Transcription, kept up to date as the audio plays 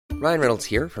Ryan Reynolds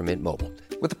here from Mint Mobile.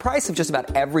 With the price of just about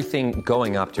everything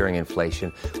going up during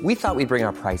inflation, we thought we'd bring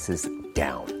our prices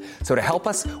down. So to help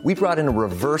us, we brought in a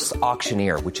reverse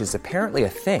auctioneer, which is apparently a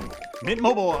thing. Mint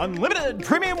Mobile Unlimited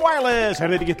Premium Wireless. How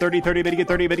to get 30, 30, bit to get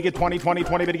 30, bit to get 20, 20,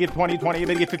 20, bit to get 20, 20,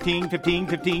 bit to get 15, 15,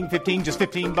 15, 15, just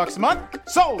 $15 a month?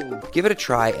 Sold! Give it a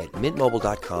try at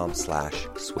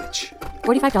mintmobile.com/switch.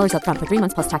 $45 up front for 3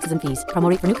 months plus taxes and fees. Promo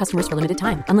rate for new customers for limited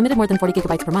time. Unlimited more than 40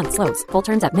 gigabytes per month. Slows full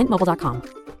terms at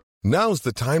mintmobile.com. Now's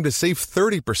the time to save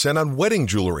 30% on wedding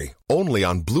jewelry, only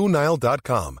on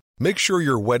BlueNile.com. Make sure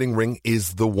your wedding ring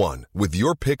is the one with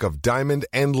your pick of diamond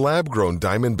and lab-grown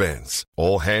diamond bands,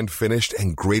 all hand-finished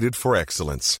and graded for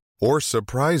excellence. Or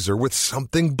surprise her with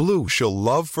something blue she'll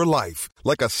love for life,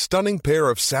 like a stunning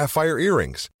pair of sapphire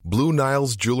earrings. Blue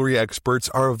Nile's jewelry experts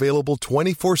are available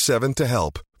 24/7 to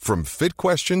help, from fit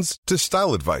questions to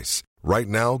style advice. Right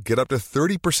now, get up to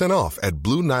 30% off at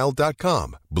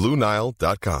BlueNile.com.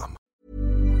 BlueNile.com.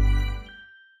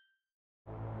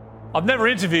 I've never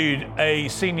interviewed a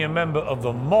senior member of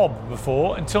the mob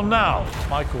before until now.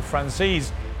 Michael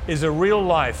Franzese is a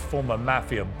real-life former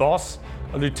Mafia boss,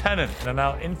 a lieutenant in a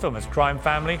now infamous crime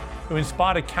family who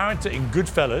inspired a character in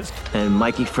Goodfellas. And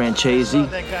Mikey Franzese. Oh,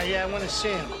 that guy, yeah, I want to see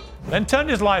him. Then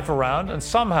turned his life around and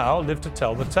somehow lived to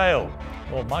tell the tale.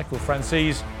 Well, Michael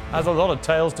Franzese has a lot of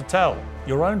tales to tell.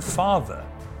 Your own father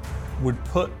would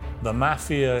put the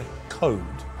Mafia code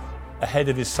ahead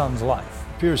of his son's life.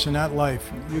 Pierce, in that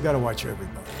life, you got to watch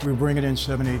everybody. We're bringing in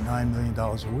 $7, $8, $9 million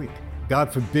a week.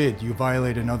 God forbid you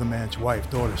violate another man's wife,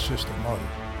 daughter, sister, mother.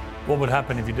 What would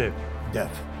happen if you did?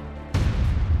 Death.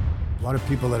 A lot of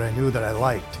people that I knew that I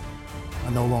liked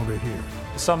are no longer here.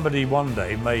 Somebody one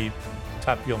day may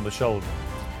tap you on the shoulder.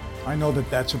 I know that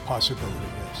that's a possibility,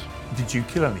 yes. Did you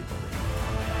kill anybody?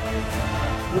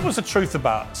 What was the truth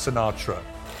about Sinatra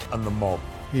and the mob?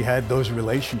 He had those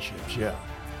relationships, yeah.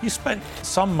 You spent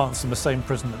some months in the same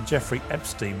prison that Jeffrey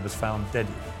Epstein was found dead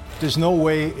in. There's no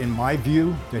way, in my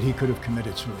view, that he could have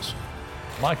committed suicide.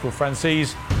 Michael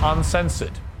Franzese,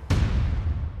 Uncensored.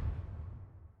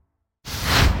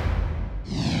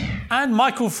 And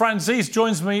Michael Franzese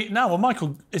joins me now. Well,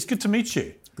 Michael, it's good to meet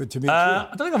you. Good to meet you.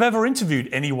 I don't think I've ever interviewed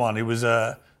anyone who was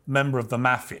a member of the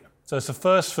Mafia. So it's a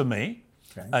first for me.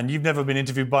 Okay. And you've never been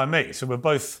interviewed by me. So we're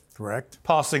both correct.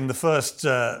 Passing the first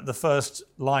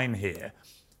line here.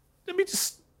 Let me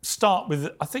just start with,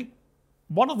 I think,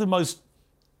 one of the most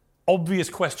obvious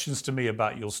questions to me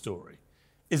about your story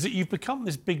is that you've become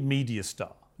this big media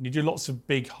star. And you do lots of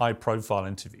big, high-profile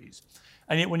interviews.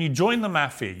 And yet when you join the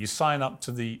Mafia, you sign up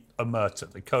to the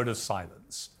Omerta, the Code of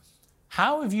Silence.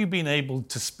 How have you been able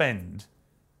to spend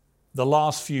the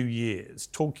last few years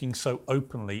talking so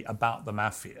openly about the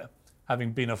Mafia,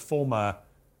 having been a former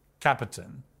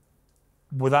captain,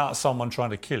 without someone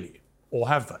trying to kill you? Or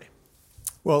have they?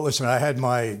 Well, listen, I had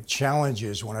my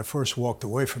challenges when I first walked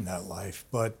away from that life.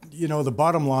 But, you know, the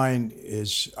bottom line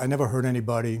is I never hurt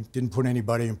anybody, didn't put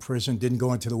anybody in prison, didn't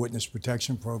go into the witness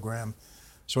protection program.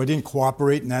 So I didn't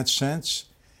cooperate in that sense.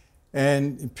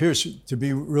 And Pierce, to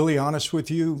be really honest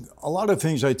with you, a lot of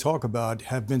things I talk about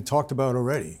have been talked about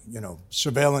already. You know,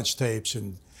 surveillance tapes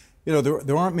and, you know,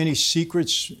 there aren't many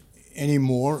secrets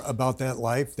anymore about that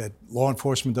life that law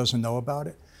enforcement doesn't know about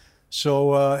it.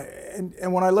 So,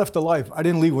 and when I left the life, I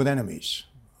didn't leave with enemies.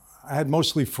 I had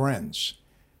mostly friends.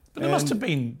 But there must have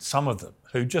been some of them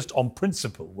who just on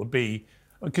principle would be,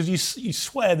 because you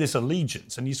swear this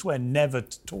allegiance and you swear never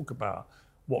to talk about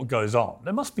what goes on.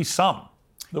 There must be some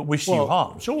that wish you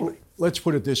harm, surely. Let's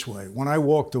put it this way. When I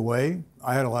walked away,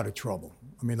 I had a lot of trouble.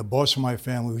 I mean, the boss of my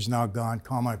family, who's now gone,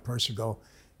 Carmine Persico,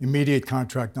 immediate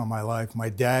contract on my life. My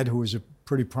dad, who was a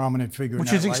pretty prominent figure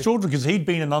Which is extraordinary because he'd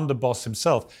been an underboss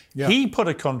himself. Yeah. He put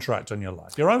a contract on your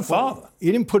life, your own father.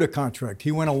 He didn't put a contract.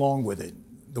 He went along with it,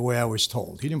 the way I was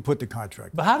told. He didn't put the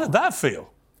contract. But how did that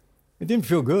feel? It didn't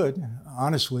feel good,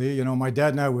 honestly. You know, my dad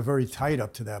and I were very tight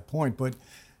up to that point. But,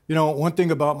 you know, one thing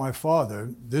about my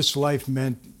father, this life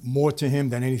meant more to him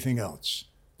than anything else.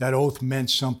 That oath meant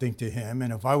something to him.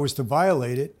 And if I was to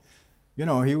violate it, you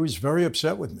know, he was very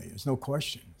upset with me. There's no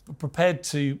question. But prepared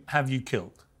to have you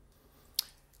killed?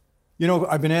 You know,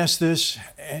 I've been asked this,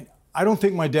 and I don't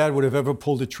think my dad would have ever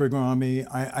pulled the trigger on me.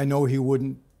 I know he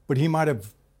wouldn't, but he might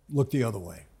have looked the other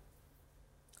way,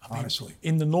 honestly.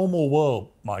 In the normal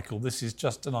world, Michael, this is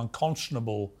just an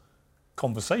unconscionable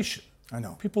conversation. I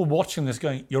know. People watching this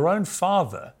going, your own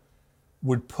father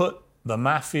would put the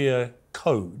Mafia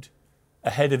code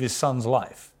ahead of his son's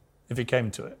life if it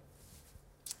came to it.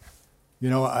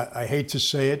 You know, I hate to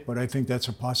say it, but I think that's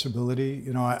a possibility.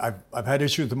 You know, I've had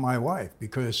issues with my wife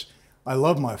because I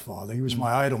love my father. He was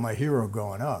my idol, my hero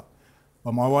growing up.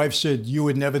 But my wife said, you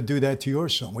would never do that to your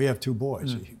son. We have 2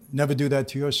 boys. Never do that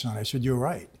to your son. I said, you're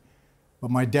right. But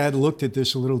my dad looked at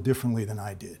this a little differently than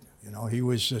I did. You know, he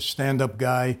was a stand-up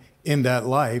guy in that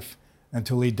life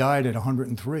until he died at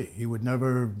 103. He would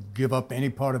never give up any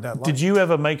part of that life. Did you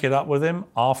ever make it up with him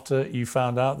after you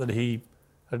found out that he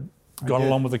had gone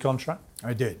along with the contract?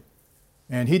 I did.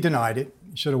 And he denied it.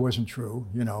 He said it wasn't true,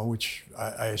 you know, which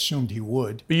I assumed he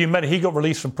would. But he got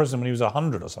released from prison when he was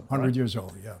 100 or something, 100 right? years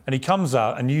old, yeah. And he comes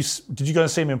out, and did you go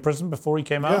and see him in prison before he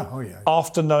came out? Yeah, oh yeah.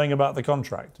 After knowing about the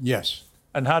contract? Yes.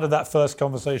 And how did that first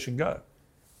conversation go?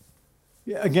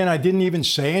 Yeah, again, I didn't even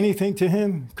say anything to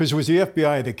him because it was the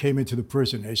FBI that came into the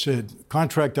prison. They said,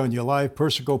 contract on your life,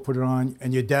 Persico put it on,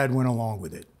 and your dad went along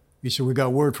with it. He said, we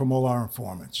got word from all our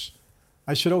informants.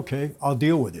 I said, okay, I'll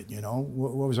deal with it, you know.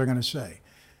 What was I going to say?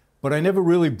 But I never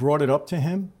really brought it up to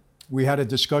him. We had a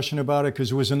discussion about it because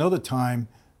there was another time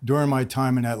during my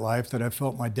time in that life that I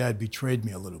felt my dad betrayed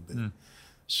me a little bit.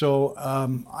 So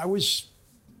I was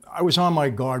on my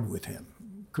guard with him.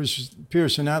 Because,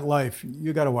 Pierce, in that life,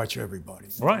 you got to watch everybody.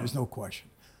 Right. There's no question.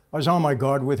 I was on my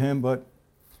guard with him, but,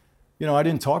 you know, I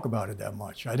didn't talk about it that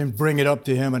much. I didn't bring it up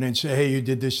to him. I didn't say, hey, you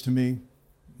did this to me.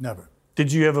 Never.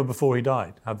 Did you ever, before he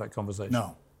died, have that conversation?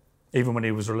 No. Even when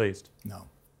he was released? No.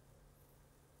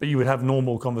 But you would have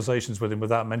normal conversations with him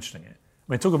without mentioning it.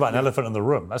 I mean, talk about an elephant in the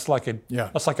room. That's like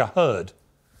a herd.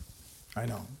 I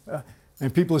know.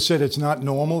 And people have said it's not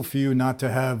normal for you not to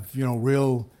have, you know,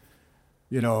 real,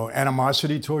 you know,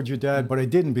 animosity towards your dad, but I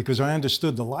didn't because I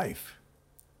understood the life.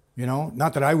 You know,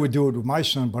 not that I would do it with my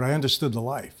son, but I understood the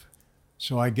life.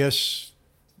 So I guess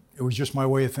it was just my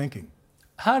way of thinking.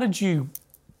 How did you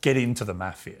get into the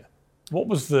Mafia? What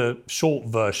was the short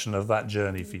version of that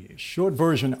journey for you? Short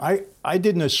version, I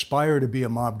didn't aspire to be a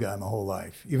mob guy my whole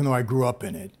life, even though I grew up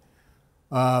in it.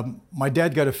 My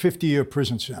dad got a 50-year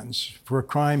prison sentence for a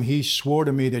crime he swore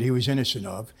to me that he was innocent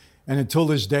of, and until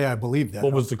this day I believe that.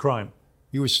 What was the crime?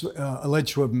 He was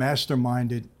alleged to have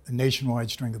masterminded a nationwide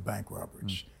string of bank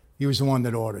robberies. He was the one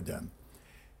that ordered them.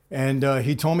 And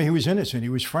he told me he was innocent. He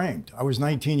was framed. I was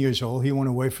 19 years old. He went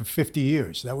away for 50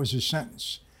 years. That was his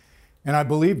sentence. And I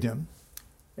believed him.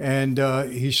 And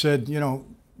he said, you know,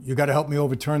 you got to help me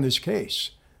overturn this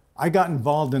case. I got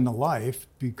involved in the life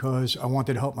because I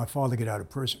wanted to help my father get out of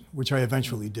prison, which I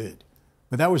eventually did.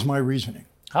 But that was my reasoning.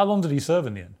 How long did he serve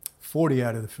in the end? 40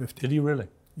 out of the 50. Did he really?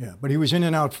 Yeah, but he was in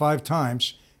and out 5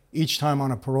 times, each time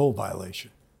on a parole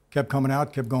violation. Kept coming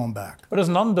out, kept going back. But as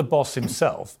an underboss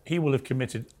himself, he will have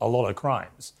committed a lot of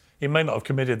crimes. He may not have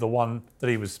committed the one that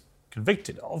he was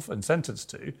convicted of and sentenced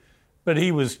to, but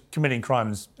he was committing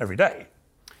crimes every day.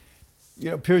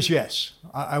 You know, Pierce, yes.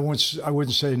 I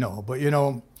wouldn't say no. But, you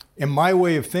know, in my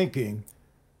way of thinking,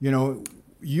 you know,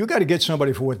 you got to get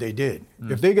somebody for what they did.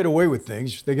 If they get away with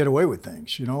things, they get away with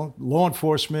things, you know. Law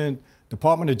enforcement,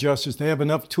 Department of Justice, they have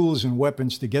enough tools and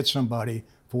weapons to get somebody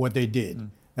for what they did.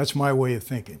 That's my way of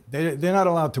thinking. They're not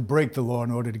allowed to break the law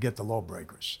in order to get the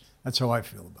lawbreakers. That's how I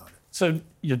feel about it. So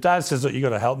your dad says that you got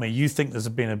to help me. You think there's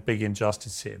been a big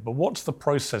injustice here. But what's the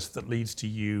process that leads to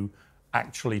you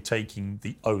actually taking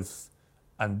the oath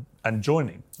and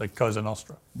joining the Cosa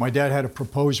Nostra? My dad had to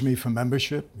propose me for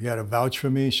membership. He had to vouch for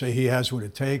me, say he has what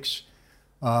it takes.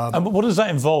 And what does that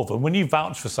involve? And when you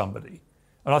vouch for somebody,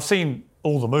 and I've seen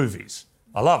all the movies.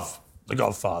 I love The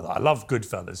Godfather. I love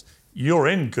Goodfellas. You're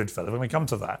in Goodfellas. When we come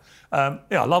to that,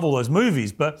 I love all those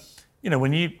movies. But you know,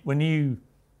 when you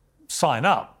sign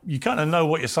up, you kind of know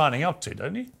what you're signing up to,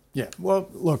 don't you? Yeah. Well,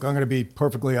 look, I'm going to be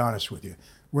perfectly honest with you.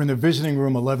 We're in the visiting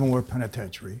room of Leavenworth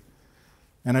Penitentiary,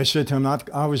 and I said to him,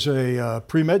 I was a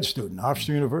pre-med student, Hofstra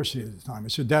University at the time. I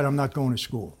said, Dad, I'm not going to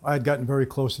school. I had gotten very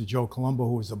close to Joe Colombo,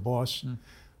 who was the boss.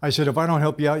 I said, if I don't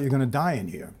help you out, you're going to die in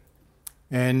here.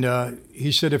 And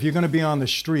he said, if you're going to be on the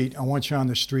street, I want you on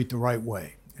the street the right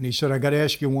way. And he said, I got to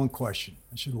ask you one question.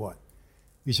 I said, what?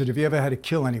 He said, if you ever had to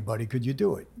kill anybody, could you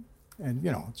do it? And,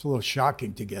 you know, it's a little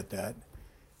shocking to get that.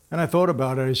 And I thought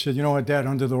about it. I said, you know what, Dad,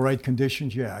 under the right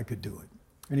conditions, yeah, I could do it.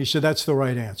 And he said, that's the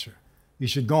right answer. He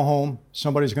said, go home.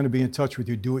 Somebody's going to be in touch with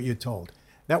you. Do what you're told.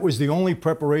 That was the only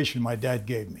preparation my dad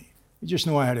gave me. He just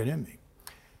knew I had it in me.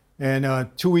 And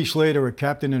 2 weeks later, a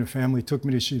captain in the family took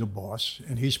me to see the boss,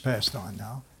 and he's passed on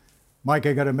now. Mike,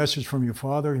 I got a message from your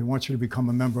father. He wants you to become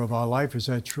a member of our life. Is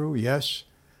that true? Yes.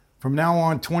 From now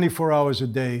on, 24 hours a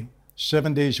day,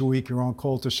 7 days a week, you're on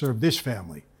call to serve this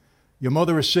family. Your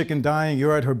mother is sick and dying.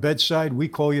 You're at her bedside. We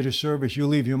call you to service. You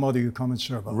leave your mother, you come and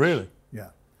serve us. Really? Yeah.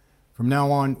 From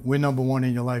now on, we're number one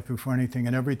in your life before anything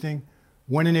and everything.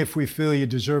 When and if we feel you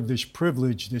deserve this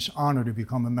privilege, this honor to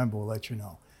become a member, we'll let you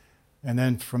know. And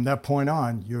then from that point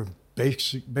on, you're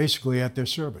basically at their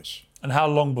service. And how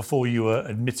long before you were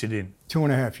admitted in?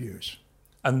 2.5 years.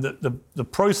 And the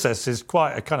process is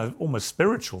quite a kind of almost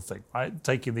spiritual thing, right?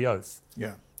 Taking the oath.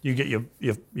 Yeah. You get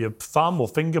your thumb or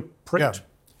finger pricked.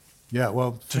 Yeah.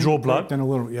 Well, to draw blood. And a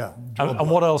little, yeah. And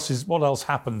what else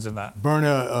happens in that? Burn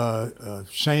a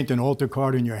saint and altar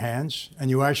card in your hands, and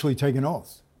you actually take an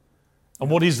oath. And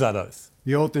what is that oath?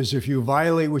 The oath is if you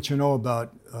violate what you know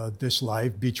about this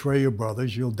life, betray your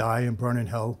brothers, you'll die and burn in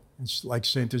hell. It's like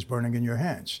saint is burning in your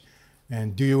hands.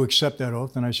 And do you accept that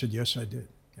oath? And I said, yes, I did.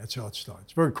 That's how it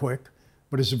starts. Very quick,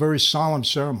 but it's a very solemn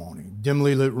ceremony.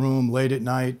 Dimly lit room, late at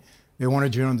night. They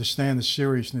wanted you to understand the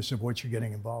seriousness of what you're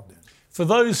getting involved in. For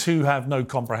those who have no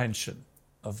comprehension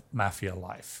of mafia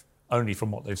life, only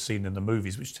from what they've seen in the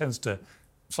movies, which tends to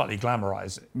slightly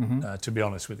glamorize it, to be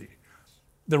honest with you,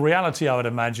 the reality, I would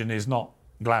imagine, is not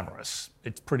glamorous.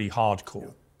 It's pretty hardcore.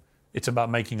 Yeah. It's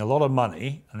about making a lot of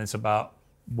money, and it's about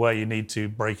where you need to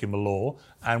breaking the law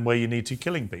and where you need to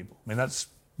killing people. I mean, that's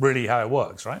really how it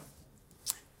works, right?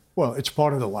 Well, it's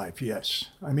part of the life, yes.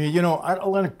 I mean, I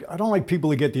don't like people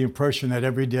to get the impression that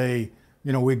every day,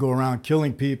 we go around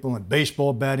killing people and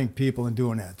baseball batting people and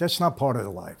doing that. That's not part of the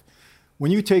life.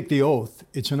 When you take the oath,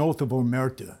 it's an oath of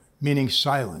omerta, meaning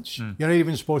silence. You're not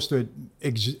even supposed to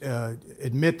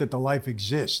admit that the life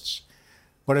exists.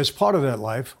 But as part of that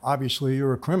life, obviously,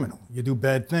 you're a criminal. You do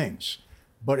bad things.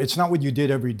 But it's not what you did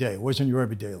every day. It wasn't your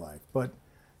everyday life. But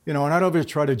and I don't ever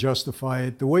try to justify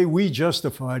it. The way we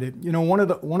justified it, one of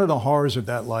the horrors of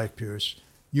that life, Pierce,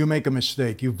 you make a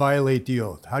mistake, you violate the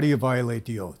oath. How do you violate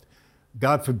the oath?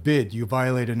 God forbid you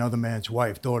violate another man's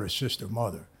wife, daughter, sister,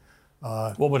 mother.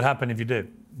 What would happen if you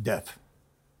did? Death.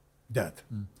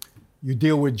 You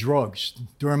deal with drugs.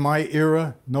 During my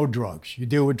era, no drugs. You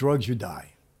deal with drugs, you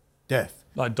die. Death.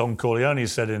 Like Don Corleone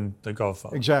said in The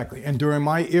Godfather. Exactly. And during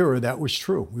my era, that was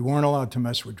true. We weren't allowed to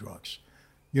mess with drugs.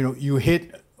 You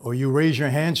hit or you raise your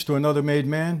hands to another made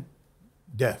man,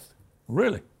 death.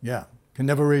 Really? Yeah. Can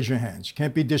never raise your hands.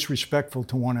 Can't be disrespectful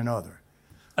to one another.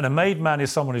 And a made man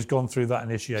is someone who's gone through that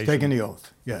initiation. Taking the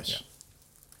oath, yes.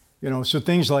 Yeah. So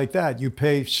things like that, you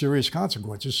pay serious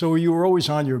consequences. So you were always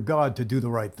on your guard to do the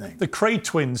right thing. The Cray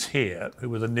twins here, who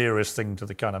were the nearest thing to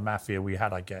the kind of mafia we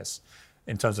had, I guess,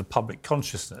 in terms of public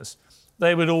consciousness,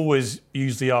 they would always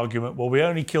use the argument, well, we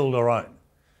only killed our own.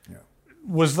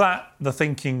 Was that the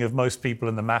thinking of most people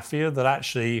in the mafia, that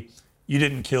actually you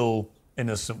didn't kill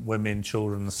innocent women,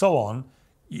 children, and so on?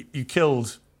 You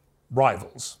killed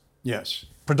rivals. Yes.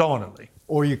 Predominantly.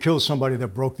 Or you killed somebody that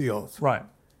broke the oath. Right.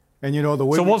 And the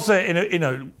way. So was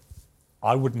there,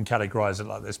 I wouldn't categorize it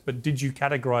like this, but did you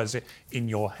categorize it in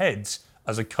your heads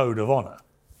as a code of honor?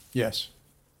 Yes.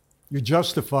 You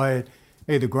justify it.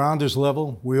 Hey, the ground is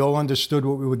level. We all understood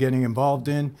what we were getting involved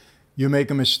in. You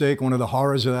make a mistake, one of the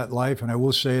horrors of that life, and I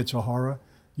will say it's a horror,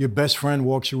 your best friend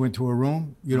walks you into a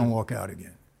room, you don't walk out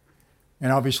again.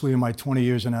 And obviously in my 20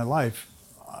 years in that life,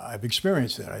 I've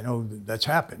experienced that. I know that's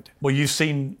happened. Well, you've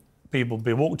seen people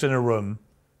be walked in a room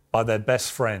by their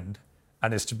best friend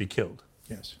and is to be killed.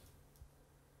 Yes.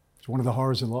 It's one of the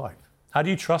horrors of life. How do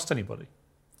you trust anybody?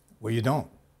 Well, you don't.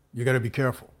 You got to be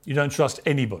careful. You don't trust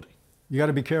anybody? You got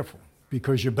to be careful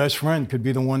because your best friend could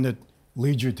be the one that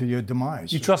leads you to your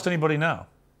demise. You trust anybody now?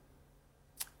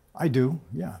 I do,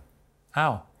 yeah.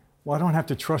 How? Well, I don't have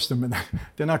to trust them.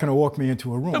 They're not going to walk me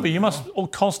into a room. No, but you must all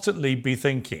constantly be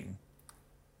thinking,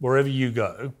 wherever you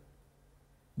go,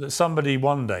 that somebody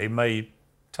one day may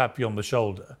tap you on the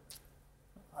shoulder.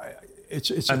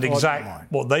 It's and a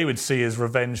exact what they would see as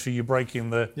revenge for you breaking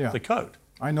the code.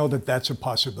 I know that that's a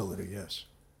possibility, yes.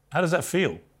 How does that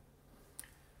feel?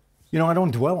 I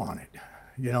don't dwell on it.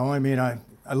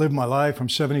 I live my life. I'm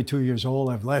 72 years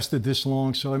old. I've lasted this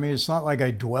long. So, it's not like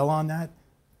I dwell on that,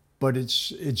 but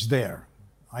it's there.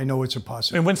 I know it's a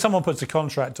possibility. When someone puts a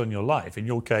contract on your life, in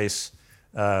your case,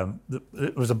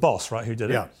 it was a boss, right, who did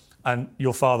it? Yeah. And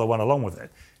your father went along with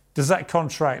it. Does that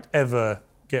contract ever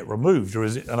get removed, or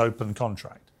is it an open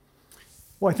contract?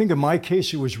 Well, I think in my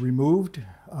case, it was removed.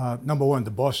 Number one,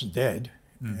 the boss is dead.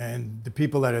 And the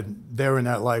people that are there in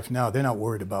that life now, they're not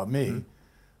worried about me.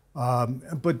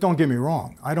 But don't get me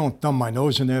wrong. I don't thumb my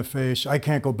nose in their face. I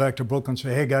can't go back to Brooklyn and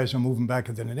say, hey, guys, I'm moving back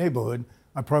into the neighborhood.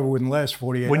 I probably wouldn't last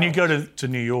 48 hours. When you go to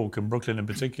New York and Brooklyn in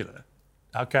particular,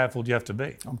 how careful do you have to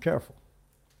be? I'm careful.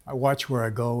 I watch where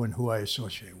I go and who I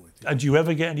associate with. And do you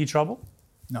ever get any trouble?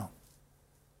 No.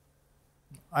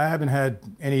 I haven't had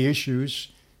any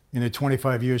issues in the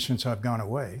 25 years since I've gone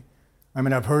away.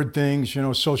 I've heard things,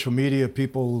 social media,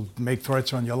 people make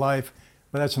threats on your life,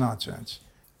 but that's nonsense.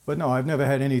 But no, I've never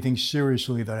had anything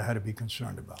seriously that I had to be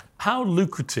concerned about. How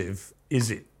lucrative is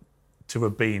it to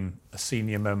have been a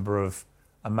senior member of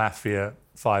a Mafia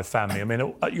 5 family. I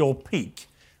mean, at your peak,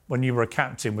 when you were a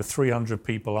captain with 300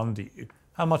 people under you,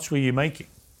 how much were you making?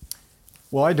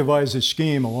 Well, I devised a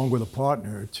scheme along with a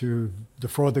partner to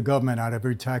defraud the government out of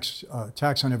every tax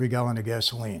on every gallon of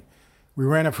gasoline. We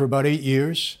ran it for about 8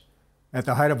 years. At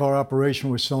the height of our operation,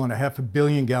 we're selling 500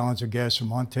 million gallons of gas a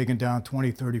month, taking down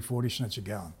 20, 30, 40 cents a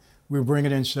gallon. We were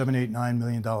bringing in $7, $8, $9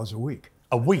 million a week.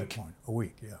 A week? A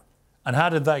week, yeah. And how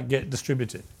did that get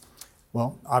distributed?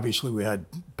 Well, obviously we had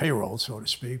payroll, so to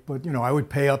speak, but I would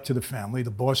pay up to the family. The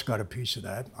boss got a piece of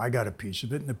that. I got a piece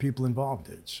of it, and the people involved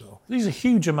did. So these are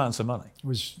huge amounts of money. It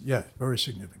was, very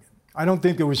significant. I don't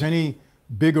think there was any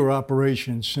bigger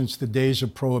operation since the days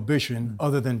of Prohibition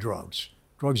other than drugs.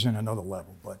 Drugs in another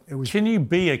level, but it was. Can you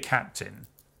be a captain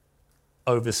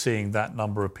overseeing that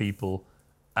number of people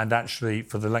and actually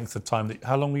for the length of time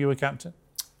how long were you a captain?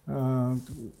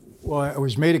 Well, I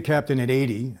was made a captain at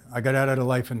 80. I got out of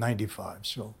life in 95.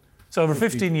 So over a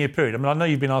 15-year period, I mean, I know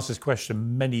you've been asked this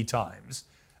question many times.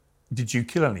 Did you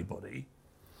kill anybody?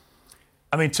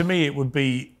 I mean, to me, it would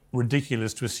be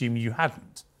ridiculous to assume you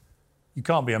hadn't. You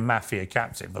can't be a Mafia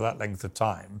captain for that length of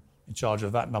time in charge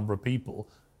of that number of people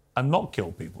and not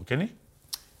kill people, can you?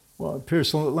 Well,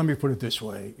 Pierce, let me put it this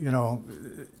way.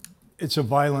 It's a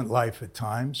violent life at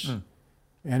times.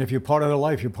 And if you're part of the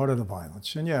life, you're part of the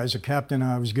violence. And as a captain,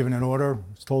 I was given an order,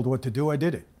 was told what to do, I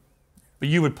did it. But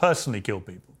you would personally kill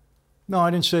people? No,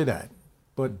 I didn't say that.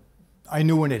 But I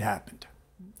knew when it happened.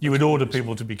 You would order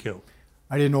people to be killed?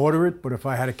 I didn't order it, but if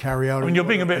I had to carry out you're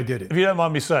being a bit, I did it. If you don't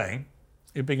mind me saying,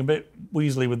 you're being a bit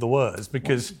weaselly with the words,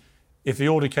 because if the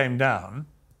order came down,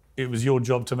 it was your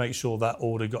job to make sure that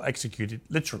order got executed,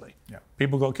 literally. Yeah.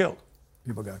 People got killed.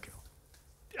 People got killed.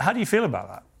 How do you feel about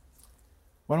that?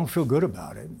 Well, I don't feel good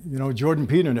about it. Jordan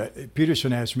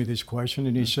Peterson asked me this question,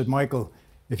 and he said, Michael,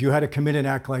 if you had to commit an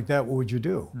act like that, what would you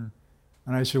do?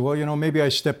 And I said, well, maybe I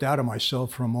stepped out of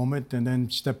myself for a moment and then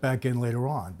stepped back in later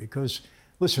on. Because,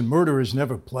 listen, murder is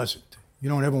never pleasant. You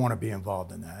don't ever want to be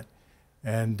involved in that.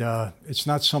 And it's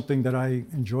not something that I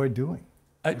enjoyed doing.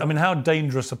 I mean, how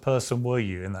dangerous a person were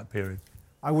you in that period?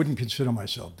 I wouldn't consider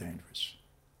myself dangerous.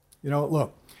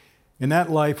 Look, in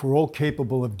that life, we're all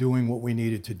capable of doing what we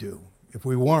needed to do. If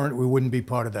we weren't, we wouldn't be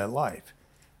part of that life.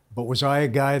 But was I a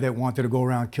guy that wanted to go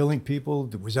around killing people?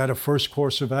 Was that a first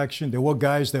course of action? There were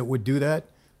guys that would do that.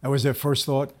 That was their first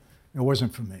thought. It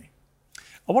wasn't for me.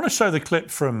 I want to show the clip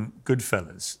from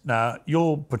Goodfellas. Now,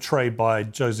 you're portrayed by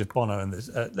Joseph Bono in this.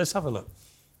 Let's have a look.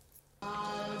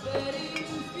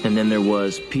 And then there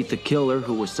was Pete the Killer,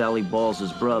 who was Sally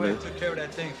Balls' brother. Took care of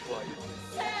that thing for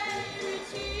you.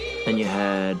 And you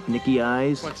had Nicky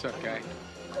Eyes. What's up, guy?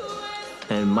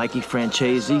 And Mikey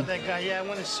Franzese. That guy, yeah, I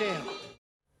want to see him.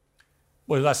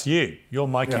 Well, that's you. You're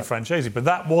Mikey Franzese, but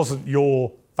that wasn't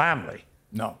your family.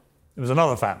 No. It was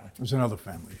another family. It was another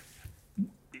family.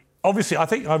 Obviously, I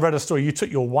think I read a story. You took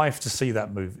your wife to see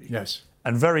that movie. Yes.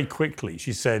 And very quickly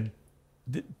she said,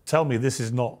 tell me this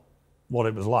is not what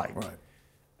it was like. Right.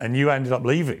 And you ended up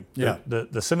leaving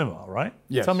the cinema, right?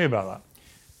 Yes. Tell me about that.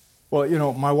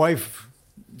 Well, my wife,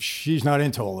 she's not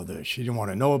into all of this. She didn't want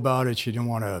to know about it. She didn't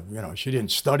want to, she didn't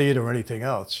study it or anything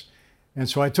else. And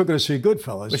so I took her to see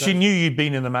Goodfellas. But she knew you'd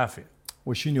been in the Mafia.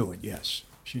 Well, she knew it, yes.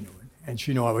 She knew it. And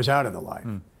she knew I was out of the life.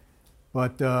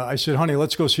 But I said, honey,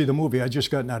 let's go see the movie. I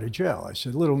just gotten out of jail. I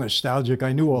said, a little nostalgic.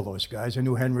 I knew all those guys. I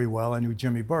knew Henry well. I knew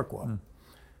Jimmy Burke well.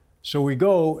 So we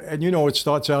go, and it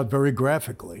starts out very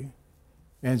graphically.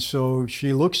 And so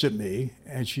she looks at me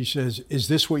and she says, is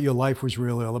this what your life was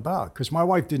really all about? Because my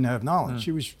wife didn't have knowledge.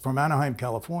 She was from Anaheim,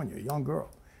 California, a young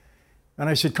girl. And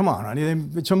I said, come on, honey,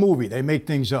 it's a movie. They make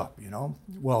things up,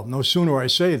 Well, no sooner I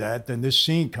say that than this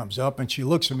scene comes up and she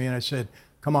looks at me and I said,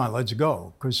 come on, let's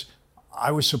go. Because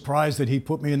I was surprised that he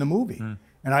put me in the movie.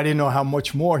 And I didn't know how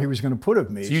much more he was going to put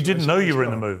of me. So you didn't know you were in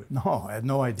the movie? No, I had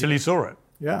no idea. Till you saw it?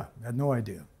 Yeah, I had no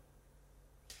idea.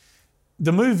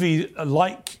 The movie,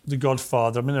 like The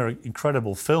Godfather, I mean, they're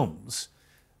incredible films.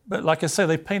 But like I say,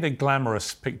 they paint a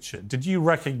glamorous picture. Did you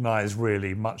recognise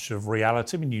really much of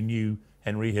reality? I mean, you knew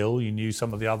Henry Hill, you knew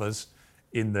some of the others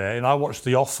in there. And I watched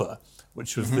The Offer,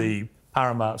 which was the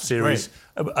Paramount series,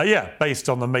 based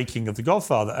on the making of The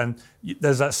Godfather. And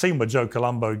there's that scene where Joe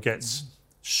Colombo gets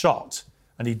shot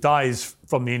and he dies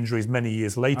from the injuries many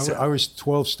years later. I was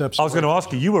 12 steps away. I was going to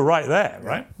ask you were right there,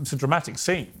 right? It's a dramatic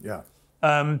scene. Yeah.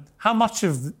 How much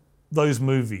of those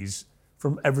movies,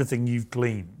 from everything you've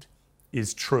gleaned,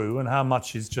 is true and how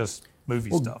much is just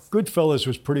movie stuff? Goodfellas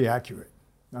was pretty accurate.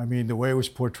 I mean, the way it was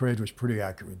portrayed was pretty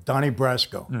accurate. Donnie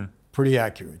Brasco, pretty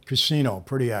accurate. Casino,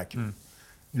 pretty accurate.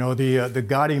 The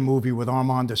Gotti movie with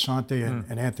Armand Assante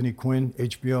and Anthony Quinn,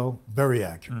 HBO, very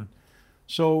accurate.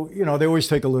 So, they always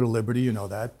take a little liberty, you know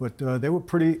that, but they were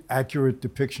pretty accurate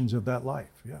depictions of that life,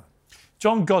 yeah.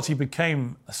 John Gotti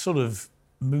became a sort of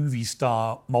movie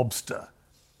star mobster.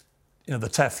 The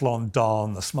Teflon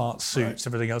Don, the smart suits,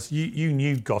 everything else. You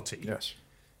knew Gotti. Yes.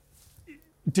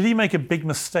 Did he make a big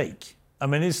mistake? I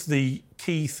mean, is the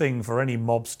key thing for any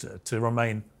mobster to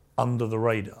remain under the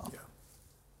radar? Yeah.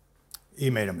 He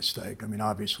made a mistake. I mean,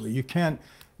 obviously, you can't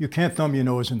thumb your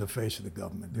nose in the face of the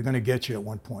government. They're going to get you at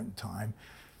one point in time.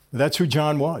 But that's who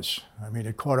John was. I mean,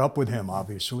 it caught up with him,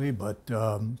 obviously, but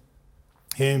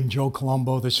him, Joe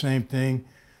Colombo, the same thing.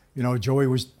 Joey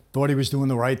thought he was doing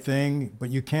the right thing, but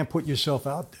you can't put yourself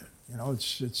out there.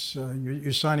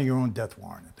 You're signing your own death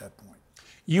warrant at that point.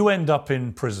 You end up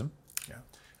in prison. Yeah.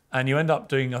 And you end up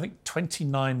doing, I think,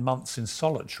 29 months in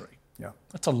solitary. Yeah.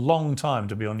 That's a long time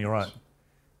to be on your own.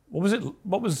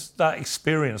 What was that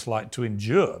experience like to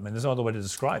endure? I mean, there's no other way to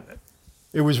describe it.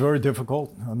 It was very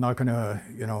difficult. I'm not going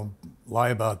to, lie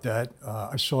about that.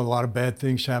 I saw a lot of bad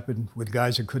things happen with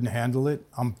guys that couldn't handle it.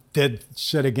 I'm dead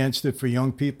set against it for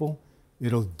young people.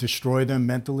 It'll destroy them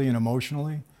mentally and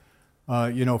emotionally.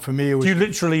 For me, it was... You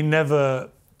literally never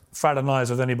fraternize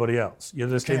with anybody else? You're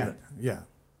just in it? Yeah.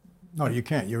 No, you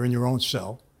can't. You're in your own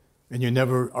cell, and you're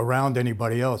never around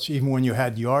anybody else. Even when you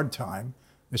had yard time,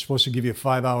 they're supposed to give you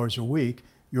 5 hours a week.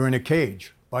 You're in a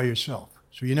cage by yourself.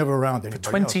 So you're never around anybody For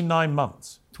 29 else.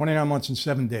 months? 29 months and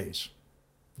 7 days.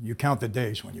 You count the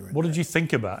days when you're in What there. did you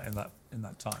think about in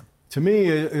that time? To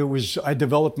me, I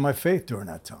developed my faith during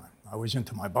that time. I was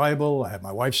into my Bible. I had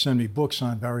my wife send me books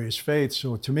on various faiths.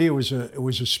 So to me, it was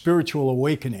a spiritual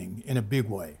awakening in a big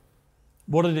way.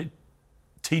 What did it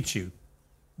teach you?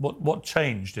 What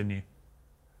changed in you?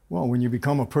 Well, when you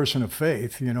become a person of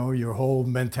faith, your whole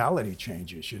mentality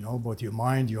changes, both your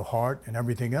mind, your heart, and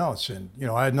everything else. And,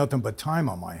 I had nothing but time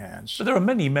on my hands. But there are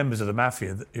many members of the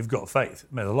Mafia who've got faith.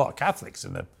 I mean, there are a lot of Catholics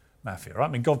in the Mafia, right? I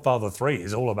mean, Godfather 3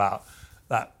 is all about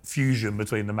that fusion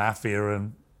between the Mafia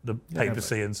and the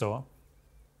papacy and so on.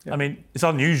 Yeah. I mean, it's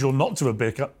unusual not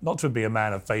to be a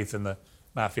man of faith in the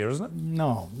Mafia, isn't it?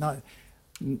 No.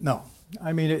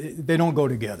 I mean, they don't go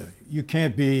together. You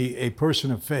can't be a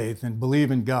person of faith and believe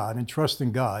in God and trust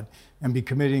in God and be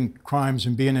committing crimes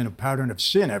and being in a pattern of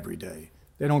sin every day.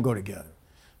 They don't go together.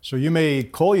 So you may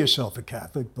call yourself a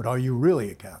Catholic, but are you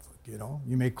really a Catholic?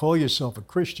 You may call yourself a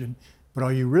Christian, but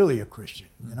are you really a Christian?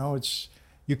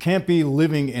 You can't be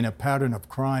living in a pattern of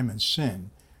crime and sin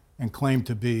and claim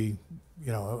to be,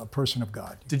 a person of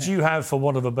God. Did you have, for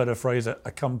want of a better phrase, a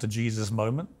come to Jesus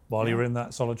moment while you were in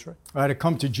that solitary? I had a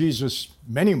come to Jesus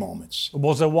many moments.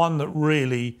 Was there one that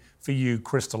really, for you,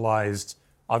 crystallized,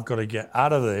 I've got to get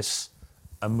out of this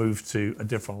and move to a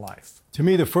different life? To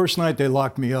me, the first night they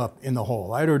locked me up in the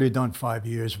hole. I'd already done 5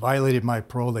 years, violated my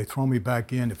parole. They throw me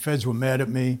back in. The feds were mad at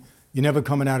me. You're never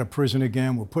coming out of prison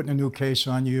again. We're putting a new case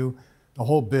on you, the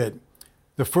whole bit.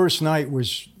 The first night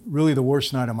was really the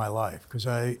worst night of my life because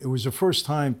it was the first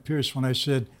time, Pierce, when I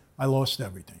said, I lost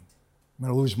everything. I'm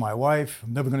going to lose my wife.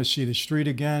 I'm never going to see the street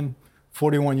again.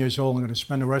 41 years old, I'm going to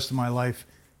spend the rest of my life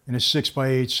in a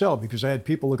 6x8 cell because I had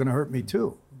people who were going to hurt me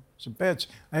too. I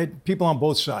had people on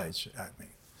both sides at me.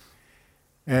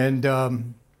 And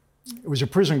it was a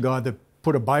prison guard that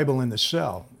put a Bible in the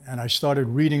cell, and I started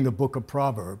reading the book of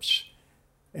Proverbs.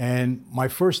 And my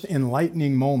first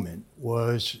enlightening moment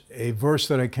was a verse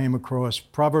that I came across,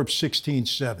 Proverbs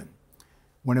 16:7.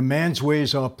 When a man's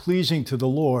ways are pleasing to the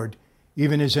Lord,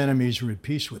 even his enemies are at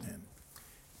peace with him.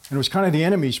 And it was kind of the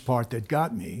enemies part that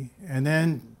got me. And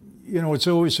then, it's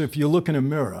always, if you look in a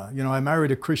mirror, I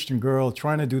married a Christian girl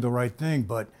trying to do the right thing,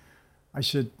 but I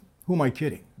said, who am I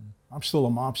kidding? I'm still a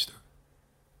mobster.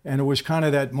 And it was kind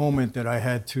of that moment that I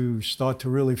had to start to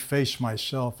really face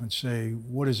myself and say,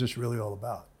 what is this really all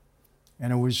about?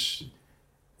 And it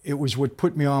was what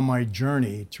put me on my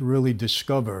journey to really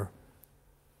discover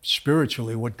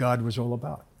spiritually what God was all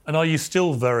about. And are you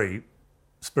still very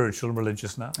spiritual and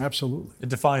religious now? Absolutely. It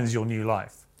defines your new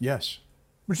life? Yes.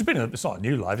 Which has been, it's not a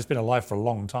new life, it's been a life for a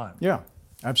long time. Yeah,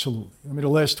 absolutely. I mean, the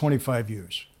last 25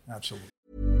 years, absolutely.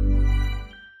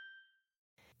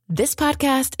 This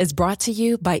podcast is brought to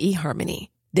you by eHarmony,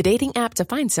 the dating app to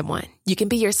find someone you can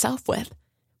be yourself with.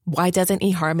 Why doesn't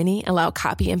eHarmony allow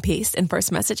copy and paste in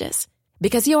first messages?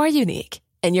 Because you are unique,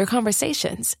 and your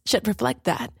conversations should reflect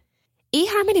that.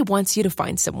 eHarmony wants you to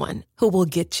find someone who will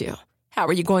get you. How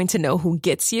are you going to know who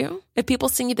gets you? If people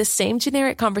send you the same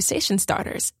generic conversation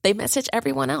starters they message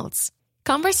everyone else.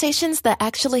 Conversations that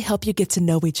actually help you get to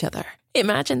know each other.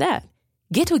 Imagine that.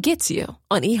 Get who gets you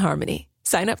on eHarmony.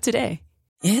 Sign up today.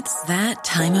 It's that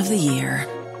time of the year.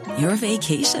 Your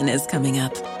vacation is coming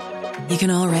up. You can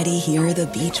already hear the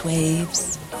beach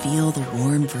waves, feel the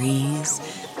warm breeze,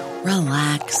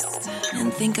 relax,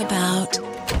 and think about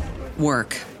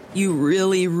work. You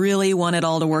really, really want it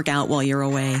all to work out while you're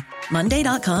away.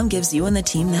 Monday.com gives you and the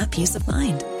team that peace of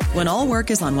mind. When all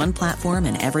work is on one platform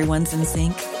and everyone's in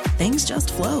sync, things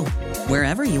just flow.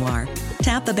 Wherever you are,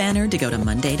 tap the banner to go to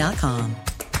Monday.com.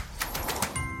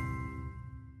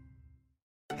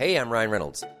 Hey, I'm Ryan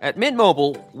Reynolds. At Mint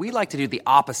Mobile, we like to do the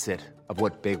opposite of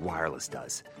what Big Wireless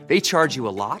does. They charge you a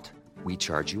lot, we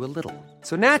charge you a little.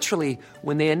 So naturally,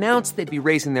 when they announced they'd be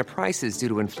raising their prices due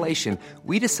to inflation,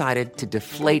 we decided to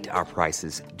deflate our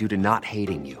prices due to not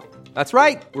hating you. That's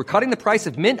right. We're cutting the price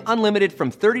of Mint Unlimited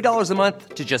from $30 a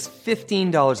month to just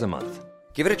 $15 a month.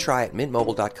 Give it a try at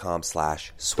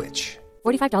mintmobile.com/switch.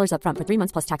 $45 up front for 3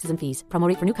 months plus taxes and fees. Promo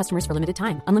rate for new customers for limited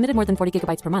time. Unlimited more than 40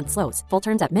 gigabytes per month. Slows full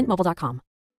terms at mintmobile.com.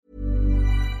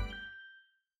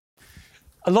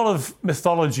 A lot of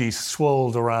mythology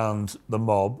swirled around the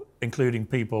mob, including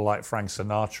people like Frank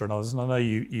Sinatra and others. And I know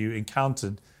you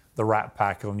encountered the Rat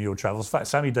Pack on your travels. In fact,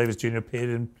 Sammy Davis Jr. appeared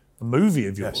in a movie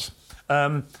of yours.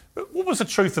 Yes. But what was the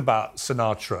truth about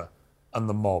Sinatra and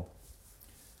the mob?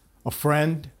 A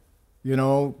friend,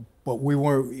 but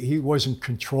he wasn't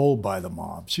controlled by the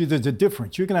mob. See, there's a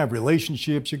difference. You can have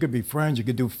relationships, you could be friends, you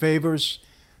could do favors.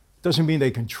 Doesn't mean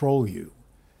they control you.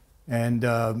 And,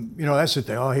 that's the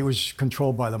thing. Oh, he was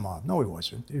controlled by the mob. No, he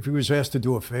wasn't. If he was asked to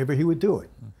do a favor, he would do it.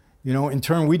 In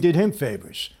turn, we did him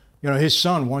favors. His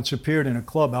son once appeared in a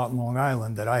club out in Long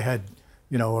Island that I had,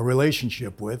 a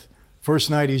relationship with. First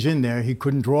night he's in there, he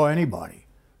couldn't draw anybody.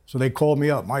 So they called me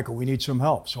up, Michael, we need some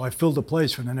help. So I filled the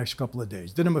place for the next couple of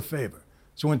days, did him a favor.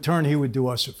 So in turn, he would do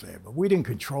us a favor. We didn't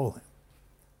control him.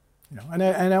 And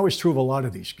that was true of a lot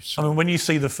of these. I mean, when you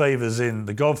see the favors in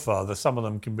The Godfather, some of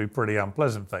them can be pretty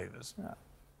unpleasant favors. Yeah.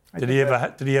 Did he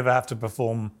ever have to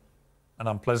perform an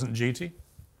unpleasant duty?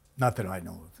 Not that I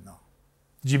know of, no.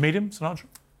 Did you meet him, Sinatra?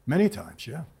 Many times,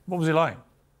 yeah. What was he like?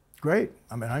 Great.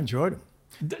 I mean, I enjoyed him.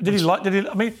 Did he?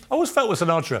 I mean, I always felt with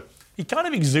Sinatra, he kind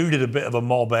of exuded a bit of a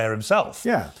mob air himself.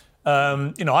 Yeah.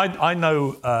 I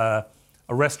know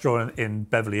a restaurant in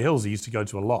Beverly Hills he used to go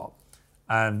to a lot.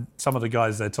 And some of the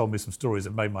guys there told me some stories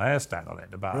that made my hair stand on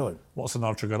end about what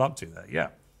Sinatra got up to there. Yeah.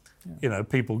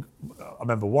 People, I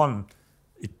remember one,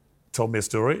 he told me a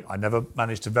story. I never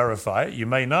managed to verify it. You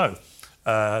may know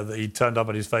that he turned up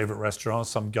at his favorite restaurant.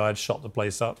 Some guy had shot the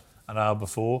place up an hour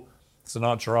before.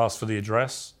 Sinatra asked for the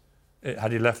address.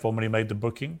 Had he left one when he made the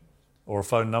booking or a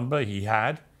phone number? He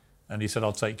had. And he said,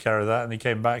 I'll take care of that. And he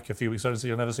came back a few weeks later and said,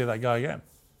 you'll never see that guy again.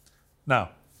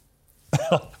 Now,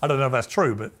 I don't know if that's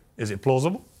true, but is it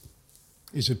plausible?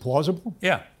 Is it plausible?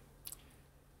 Yeah.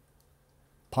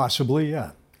 Possibly,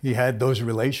 yeah. He had those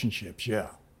relationships, yeah,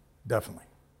 definitely.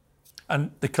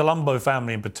 And the Colombo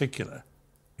family in particular,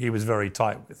 he was very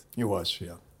tight with. He was,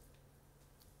 yeah.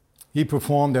 He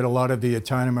performed at a lot of the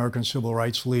Italian American Civil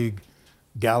Rights League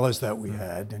galas that we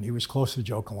had, and he was close to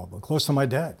Joe Colombo, close to my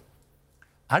dad.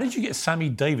 How did you get Sammy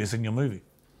Davis in your movie?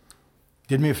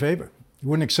 Did me a favor. He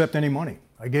wouldn't accept any money.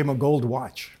 I gave him a gold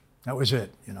watch. That was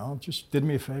it, just did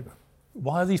me a favor.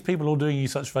 Why are these people all doing you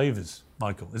such favors,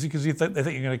 Michael? Is it because they think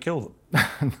you're going to kill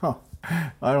them? No,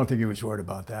 I don't think he was worried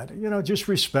about that. Just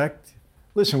respect.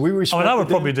 Listen, we respect. I would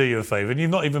probably do you a favor, and you've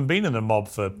not even been in the mob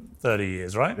for 30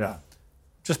 years, right? Yeah.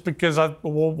 Just because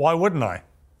why wouldn't I?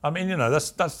 I mean,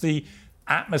 that's the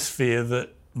atmosphere that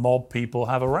mob people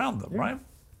have around them, right?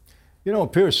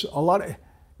 Pierce, a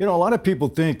lot of people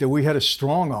think that we had to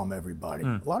strong arm everybody.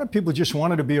 A lot of people just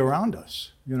wanted to be around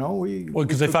us.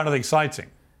 Because they found it exciting.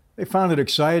 They found it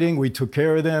exciting. We took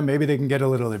care of them. Maybe they can get a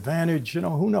little advantage.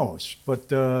 Who knows?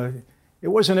 But it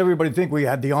wasn't everybody think we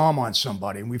had the arm on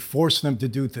somebody and we forced them to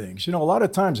do things. A lot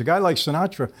of times, a guy like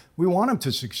Sinatra, we want him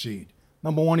to succeed.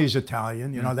 Number one, he's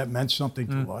Italian. That meant something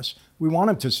to us. We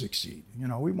want him to succeed.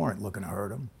 We weren't looking to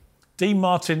hurt him. Dean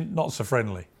Martin, not so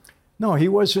friendly. No, he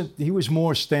wasn't. He was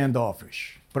more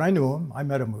standoffish. But I knew him. I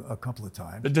met him a couple of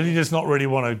times. But did he just not really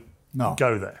want to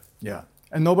go there? Yeah.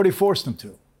 And nobody forced him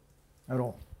to, at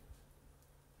all.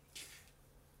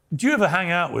 Do you ever hang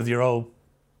out with your old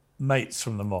mates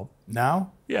from the mob?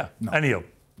 Now? Yeah. No. Any of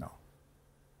them? No.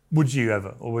 Would you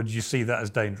ever? Or would you see that as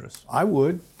dangerous? I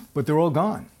would, but they're all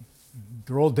gone.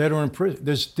 They're all dead or in prison.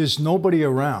 There's nobody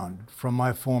around from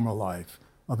my former life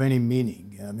of any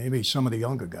meaning. Maybe some of the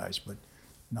younger guys, but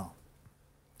no.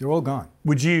 They're all gone.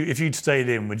 Would you, if you'd stayed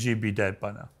in, would you be dead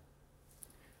by now?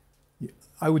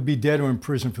 I would be dead or in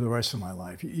prison for the rest of my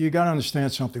life. You got to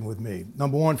understand something with me.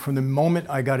 Number one, from the moment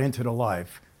I got into the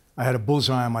life, I had a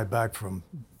bullseye on my back from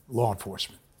law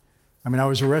enforcement. I mean, I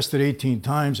was arrested 18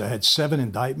 times. I had 7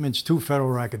 indictments, 2 federal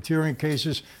racketeering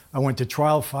cases. I went to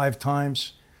trial 5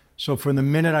 times. So from the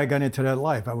minute I got into that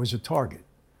life, I was a target.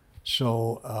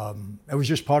 So it was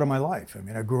just part of my life. I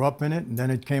mean, I grew up in it, and then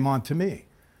it came on to me.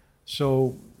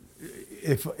 So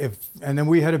and then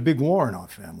we had a big war in our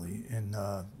family. And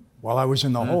while I was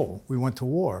in the hole, we went to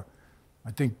war.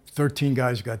 I think 13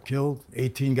 guys got killed,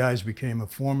 18 guys became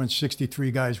informants,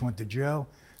 63 guys went to jail.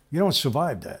 You don't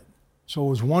survive that. So it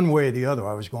was one way or the other,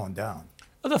 I was going down.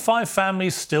 Are the 5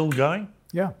 families still going?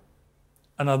 Yeah.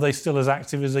 And are they still as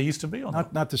active as they used to be or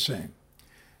not? Not the same.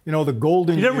 You know, the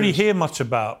golden You don't really years- hear much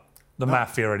about the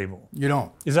Mafia anymore. You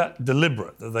don't. Is that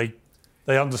deliberate, that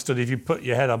they understood if you put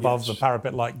your head above the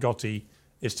parapet like Gotti,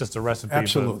 it's just a recipe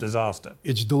for disaster?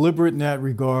 It's deliberate in that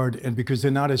regard, and because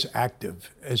they're not as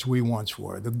active as we once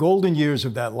were. The golden years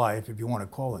of that life, if you want to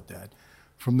call it that,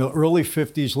 from the early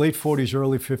 50s, late 40s,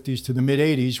 early 50s to the mid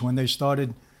 80s when they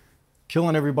started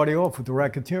killing everybody off with the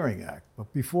Racketeering Act.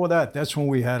 But before that, that's when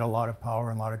we had a lot of power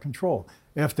and a lot of control.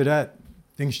 After that,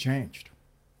 things changed.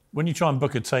 When you try and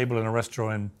book a table in a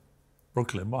restaurant in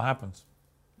Brooklyn, what happens?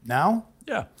 Now?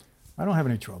 Yeah. I don't have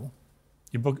any trouble.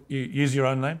 You use your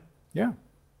own name? Yeah.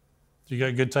 Do you get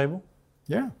a good table?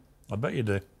 Yeah. I bet you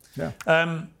do.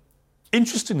 Yeah.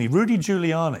 Interestingly, Rudy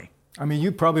Giuliani. I mean,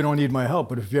 you probably don't need my help,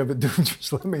 but if you ever do,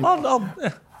 just let me know.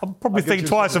 I'll probably think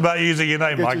twice about using your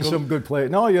name, Michael. Get you some good play.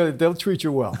 No, they'll treat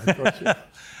you well.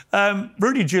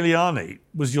 Rudy Giuliani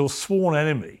was your sworn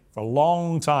enemy for a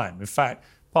long time. In fact,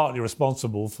 partly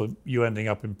responsible for you ending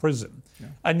up in prison. Yeah.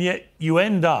 And yet you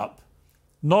end up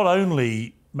not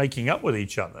only making up with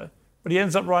each other, but he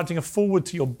ends up writing a foreword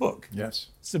to your book. Yes.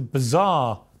 It's a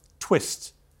bizarre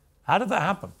twist. How did that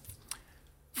happen?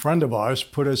 A friend of ours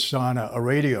put us on a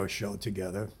radio show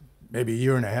together maybe a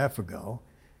year and a half ago.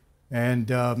 And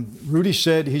Rudy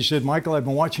said, Michael, I've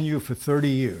been watching you for 30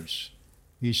 years.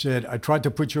 He said, I tried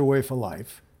to put you away for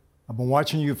life. I've been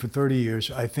watching you for 30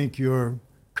 years. I think your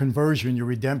conversion, your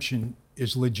redemption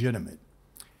is legitimate.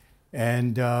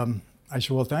 And I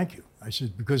said, well, thank you. I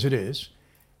said, because it is.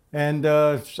 And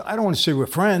I don't want to say we're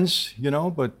friends,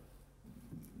 but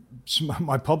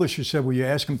my publisher said, will you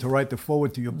ask him to write the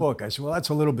foreword to your book? I said, well, that's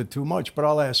a little bit too much, but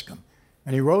I'll ask him.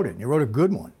 And he wrote it. And he wrote a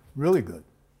good one, really good.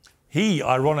 He,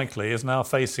 ironically, is now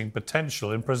facing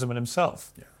potential imprisonment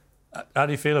himself. Yeah. How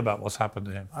do you feel about what's happened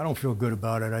to him? I don't feel good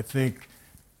about it. I think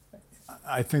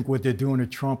what they're doing to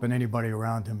Trump and anybody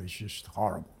around him is just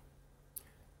horrible.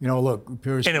 Look,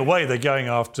 in a way, they're going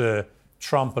after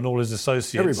Trump and all his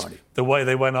associates. Everybody. The way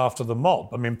they went after the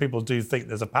mob. I mean, people do think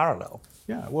there's a parallel.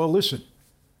 Yeah, well, listen,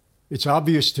 it's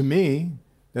obvious to me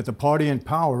that the party in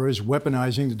power is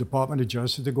weaponizing the Department of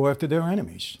Justice to go after their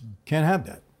enemies. Can't have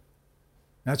that.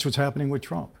 That's what's happening with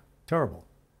Trump. Terrible.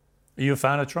 Are you a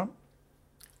fan of Trump?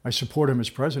 I support him as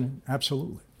president,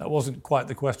 absolutely. That wasn't quite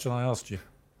the question I asked you.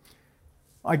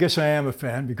 I guess I am a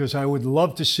fan because I would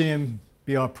love to see him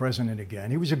be our president again.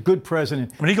 He was a good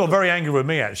president. I mean, he got very angry with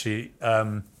me, actually.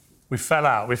 We fell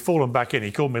out. We've fallen back in.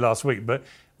 He called me last week, but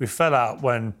we fell out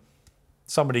when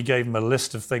somebody gave him a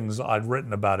list of things that I'd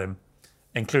written about him,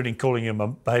 including calling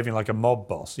him behaving like a mob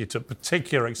boss. He took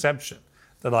particular exception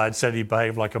that I had said he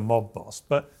behaved like a mob boss.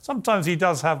 But sometimes he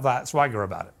does have that swagger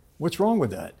about it. What's wrong with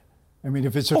that? I mean,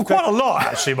 if it's quite a lot,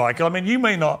 actually, Michael. I mean, you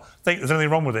may not think there's anything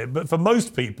wrong with it, but for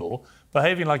most people,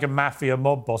 behaving like a mafia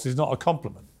mob boss is not a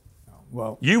compliment.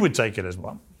 Well, you would take it as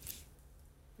one.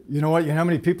 You know what? You know how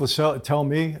many people tell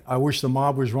me, I wish the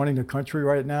mob was running the country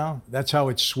right now? That's how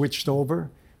it's switched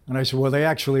over. And I said, well, they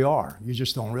actually are. You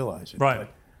just don't realize it. Right.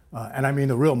 But, and I mean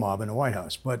the real mob in the White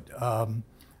House. But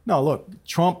no, look,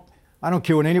 Trump, I don't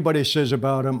care what anybody says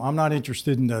about him. I'm not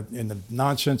interested in the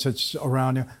nonsense that's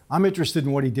around him. I'm interested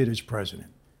in what he did as president.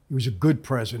 He was a good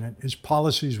president. His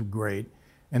policies were great.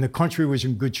 And the country was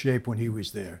in good shape when he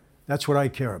was there. That's what I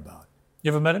care about.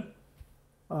 You ever met him?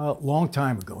 Long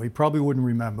time ago. He probably wouldn't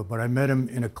remember, but I met him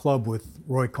in a club with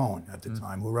Roy Cohn at the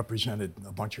time, who represented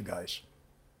a bunch of guys.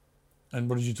 And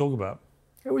what did you talk about?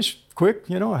 It was quick,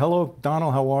 hello,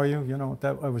 Donald, how are you?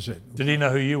 That was it. Did he know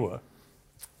who you were?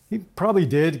 He probably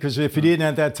did, because if he didn't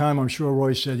at that time, I'm sure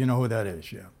Roy said, you know who that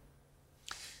is, yeah.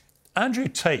 Andrew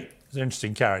Tate is an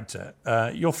interesting character.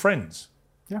 You're friends.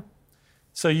 Yeah.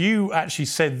 So you actually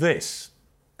said this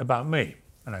about me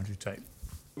and Andrew Tate.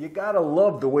 You gotta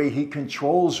love the way he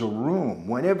controls a room.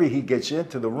 Whenever he gets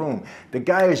into the room, the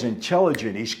guy is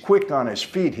intelligent. He's quick on his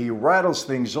feet. He rattles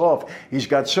things off. He's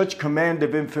got such command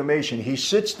of information. He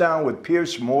sits down with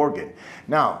Piers Morgan.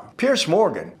 Now, Piers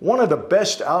Morgan, one of the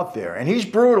best out there, and he's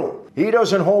brutal. He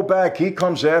doesn't hold back. He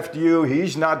comes after you.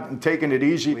 He's not taking it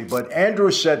easy. But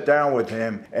Andrew sat down with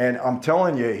him, and I'm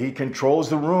telling you, he controls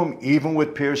the room, even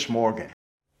with Piers Morgan.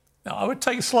 Now, I would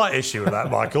take slight issue with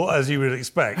that, Michael, as you would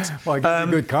expect. Well, I give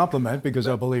you a good compliment because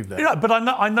I believe that. Yeah, but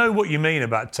I know what you mean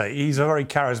about Tate. He's a very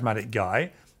charismatic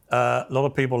guy. A lot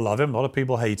of people love him. A lot of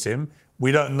people hate him.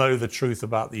 We don't know the truth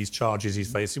about these charges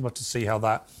he's facing. We'll have to see how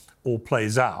that all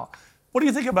plays out. What do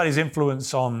you think about his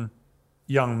influence on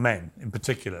young men in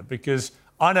particular? Because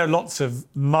I know lots of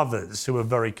mothers who are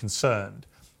very concerned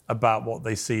about what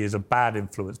they see as a bad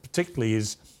influence, particularly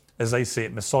as they see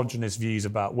it, misogynist views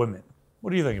about women. What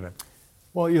do you think of him?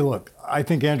 Well, look, I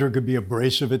think Andrew could be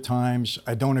abrasive at times.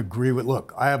 I don't agree with,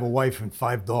 look, I have a wife and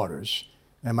 5 daughters.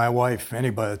 And my wife,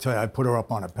 anybody will tell you, I put her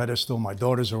up on a pedestal. My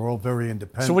daughters are all very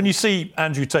independent. So when you see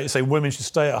Andrew Tate say women should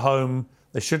stay at home,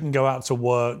 they shouldn't go out to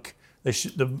work,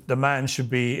 the man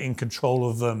should be in control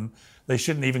of them, they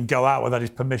shouldn't even go out without his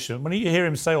permission. When you hear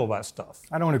him say all that stuff.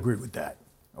 I don't agree with that,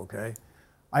 okay?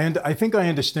 I think I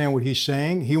understand what he's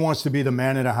saying. He wants to be the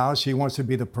man in the house. He wants to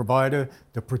be the provider,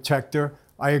 the protector.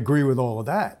 I agree with all of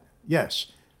that, yes.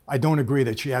 I don't agree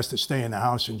that she has to stay in the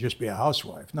house and just be a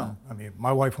housewife. No, I mean, if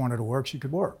my wife wanted to work, she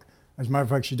could work. As a matter of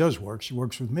fact, she does work. She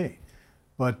works with me.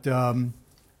 But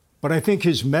I think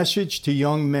his message to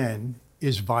young men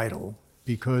is vital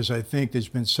because I think there's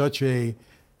been such a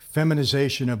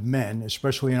feminization of men,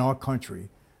 especially in our country,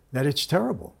 that it's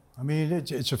terrible. I mean,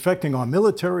 it's affecting our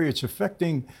military. It's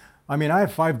affecting, I mean, I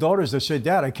have 5 daughters that say,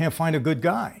 Dad, I can't find a good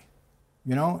guy,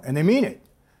 and they mean it.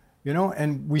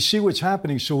 And we see what's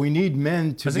happening, so we need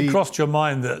men to Has it crossed your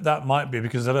mind that might be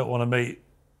because they don't want to meet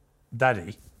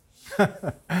Daddy?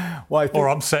 Or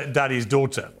upset Daddy's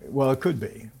daughter? Well, it could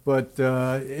be. But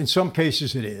in some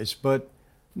cases it is. But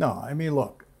no, I mean,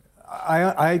 look,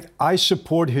 I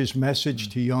support his message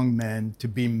to young men to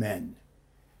be men.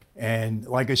 And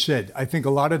like I said, I think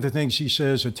a lot of the things he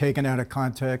says are taken out of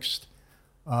context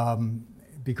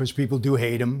because people do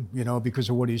hate him, because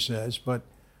of what he says. But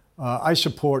I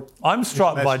support. I'm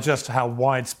struck by just how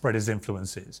widespread his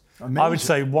influence is. Amazing. I would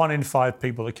say 1 in 5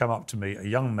 people that come up to me are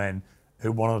young men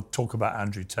who want to talk about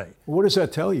Andrew Tate. What does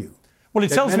that tell you? Well, it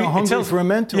tells me hungry for a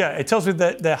mentor. Yeah, it tells me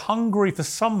that they're hungry for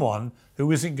someone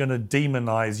who isn't going to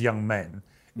demonize young men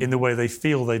in the way they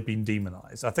feel they've been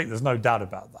demonized. I think there's no doubt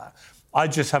about that. I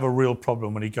just have a real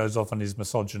problem when he goes off on his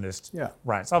misogynist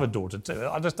rants. I have a daughter too.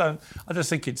 I just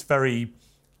think it's very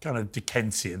kind of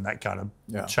Dickensian, that kind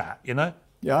of chat,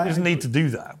 Yeah, he doesn't need to do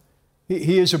that.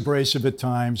 He is abrasive at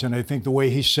times, and I think the way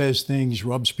he says things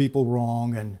rubs people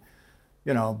wrong, and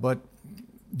but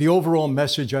the overall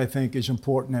message, I think, is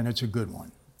important, and it's a good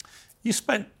one. You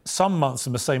spent some months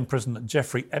in the same prison that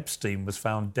Jeffrey Epstein was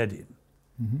found dead in.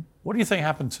 Mm-hmm. What do you think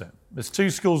happened to him? There's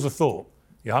 2 schools of thought.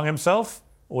 He hung himself,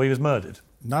 or he was murdered.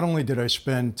 Not only did I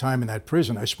spend time in that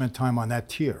prison, I spent time on that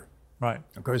tier. Right.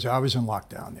 Because I was in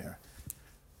lockdown there.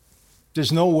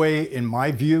 There's no way, in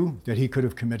my view, that he could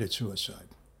have committed suicide.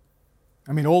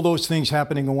 I mean, all those things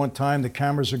happening at one time, the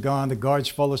cameras are gone, the guards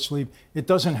fell asleep. It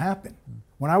doesn't happen.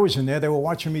 When I was in there, they were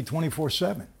watching me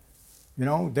 24/7.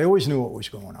 They always knew what was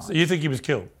going on. So you think he was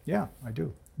killed? Yeah, I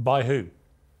do. By who?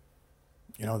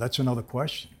 That's another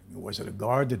question. Was it a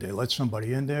guard? Did they let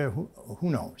somebody in there? Who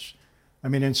knows? I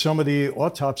mean, in some of the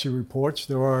autopsy reports,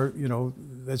 there are,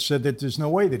 that said that there's no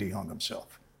way that he hung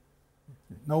himself.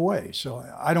 No way. So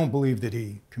I don't believe that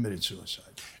he committed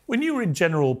suicide. When you were in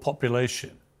general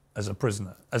population as a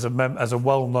prisoner, as a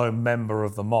well-known member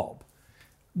of the mob,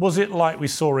 was it like we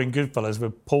saw in Goodfellas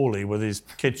with Paulie with his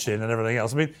kitchen and everything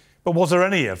else? I mean, but was there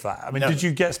any of that? I mean, Did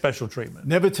you get special treatment?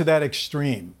 Never to that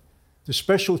extreme. The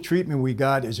special treatment we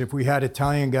got is if we had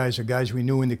Italian guys or guys we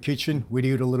knew in the kitchen, we'd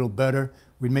eat a little better.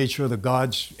 We made sure the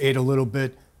guards ate a little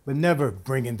bit, but never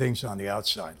bringing things on the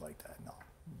outside like that.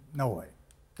 No way.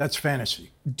 That's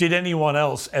fantasy. Did anyone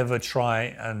else ever try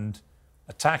and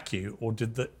attack you, or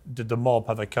did the mob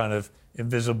have a kind of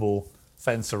invisible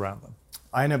fence around them?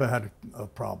 I never had a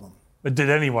problem. But did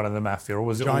anyone in the Mafia, or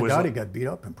was it John always... Gotti got beat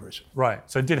up in prison. Right,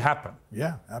 so it did happen.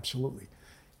 Yeah, absolutely.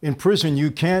 In prison,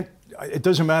 you can't, it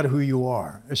doesn't matter who you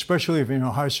are, especially if you're in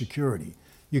high security.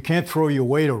 You can't throw your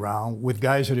weight around with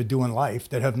guys that are doing life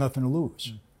that have nothing to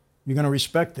lose. You're going to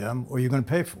respect them, or you're going to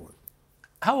pay for it.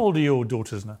 How old are your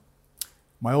daughters now?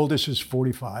 My oldest is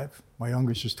 45. My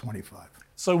youngest is 25.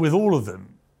 So with all of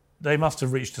them, they must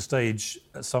have reached a stage,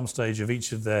 at some stage of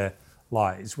each of their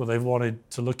lives, where they've wanted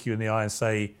to look you in the eye and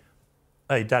say,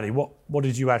 hey, Daddy, what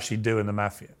did you actually do in the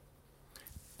Mafia?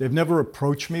 They've never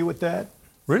approached me with that.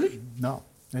 Really? No,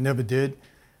 they never did.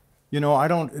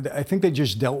 I think they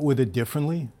just dealt with it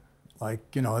differently. Like,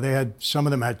 some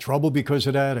of them had trouble because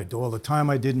of that. I do all the time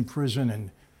I did in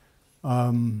prison,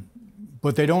 and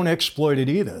but they don't exploit it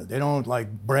either. They don't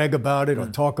brag about it or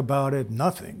talk about it.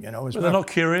 Nothing. But they're not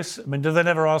curious. I mean, do they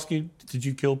never ask you, did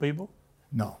you kill people?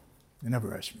 No, They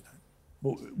never asked me that.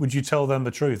 Well, would you tell them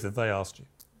the truth if they asked you?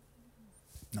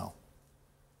 No.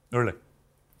 Really?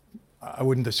 I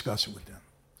wouldn't discuss it with them.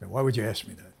 So why would you ask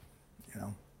me that? You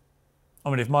know? I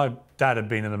mean, if my dad had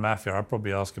been in the Mafia, I'd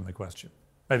probably ask him the question.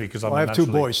 Maybe because I'm I have two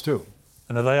boys too.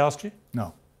 And have they asked you?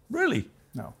 No. Really?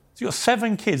 No. So you've got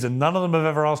 7 kids and none of them have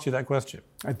ever asked you that question?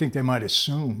 I think they might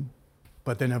assume,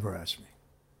 but they never asked me.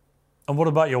 And what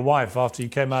about your wife after you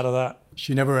came out of that?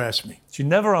 She never asked me. She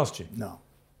never asked you? No.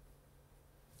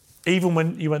 Even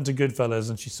when you went to Goodfellas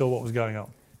and she saw what was going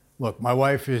on? Look, my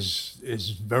wife is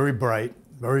very bright,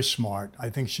 very smart. I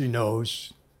think she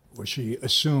knows, or she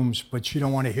assumes, but she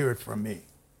don't want to hear it from me.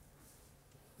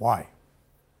 Why?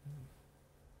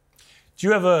 Do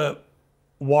you ever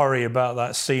worry about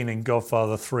that scene in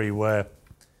Godfather 3 where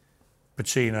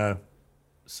Pacino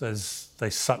says, they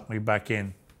sucked me back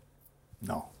in?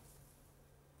 No.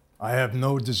 I have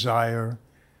no desire.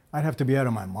 I'd have to be out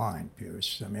of my mind,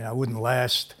 Pierce. I mean, I wouldn't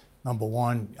last, number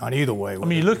one, on either way. I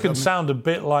mean, you look and sound a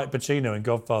bit like Pacino in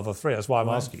Godfather 3. That's why I'm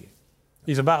asking you.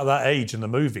 He's about that age in the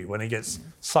movie when he gets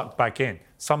sucked back in.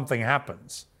 Something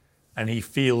happens and he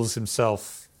feels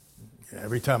himself. Yeah,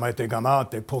 every time I think I'm out,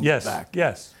 they pull me back.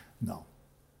 Yes. No.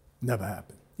 Never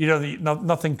happened. You know,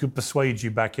 nothing could persuade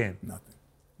you back in. Nothing.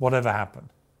 Whatever happened.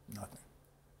 Nothing.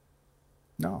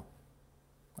 No.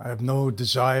 I have no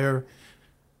desire,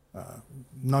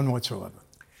 none whatsoever.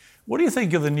 What do you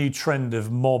think of the new trend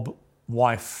of mob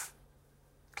wife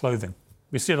clothing?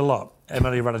 We see it a lot.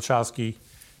 Emily Ratajkowski,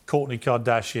 Kourtney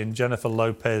Kardashian, Jennifer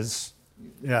Lopez.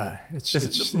 Yeah,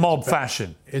 it's mob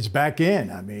fashion. It's back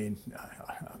in. I mean,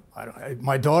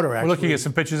 my daughter actually. We're looking at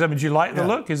some pictures. I mean, do you like the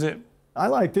look? Is it? I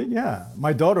liked it, yeah.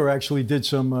 My daughter actually did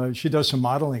some, she does some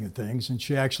modeling and things, and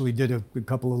she actually did a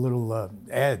couple of little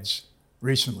ads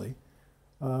recently.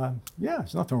 Yeah,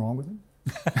 there's nothing wrong with it.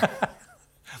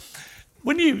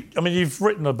 You've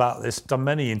written about this, done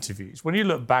many interviews. When you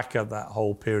look back at that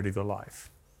whole period of your life,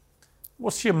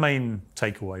 what's your main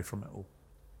takeaway from it all?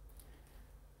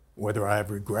 Whether I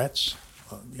have regrets,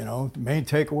 the main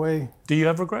takeaway. Do you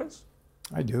have regrets?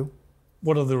 I do.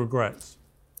 What are the regrets?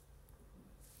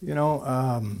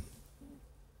 I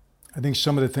think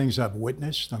some of the things I've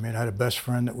witnessed. I mean, I had a best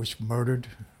friend that was murdered.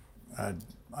 I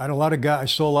had a lot of guys. I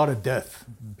saw a lot of death,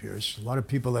 Pierce. A lot of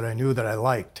people that I knew that I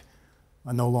liked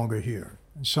are no longer here.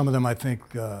 And some of them, I think,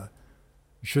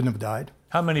 shouldn't have died.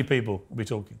 How many people are we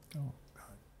talking? Oh,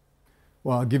 God.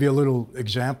 Well, I'll give you a little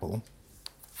example.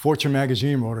 Fortune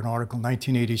magazine wrote an article,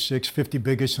 1986, 50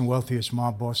 biggest and wealthiest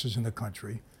mob bosses in the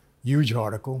country. Huge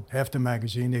article, half the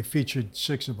magazine. They featured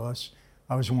 6 of us.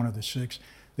 I was one of the 6.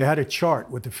 They had a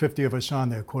chart with the 50 of us on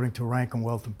there according to rank and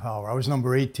wealth and power. I was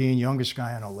number 18, youngest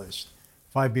guy on the list.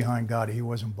 5 behind Gotti, he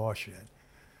wasn't boss yet.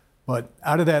 But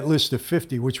out of that list of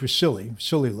 50, which was silly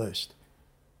list,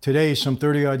 today, some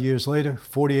 30-odd years later,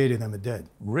 48 of them are dead.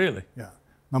 Really? Yeah.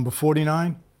 Number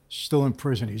 49, still in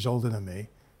prison. He's older than me.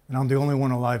 And I'm the only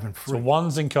one alive and free. So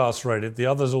one's incarcerated, the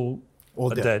others all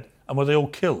are dead. And were they all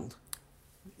killed?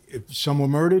 Some were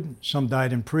murdered, some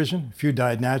died in prison, a few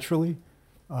died naturally.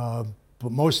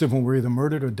 But most of them were either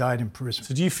murdered or died in prison.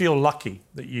 So do you feel lucky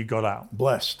that you got out?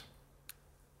 Blessed.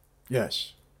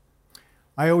 Yes.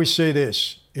 I always say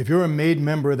this, if you're a made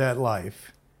member of that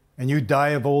life and you die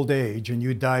of old age and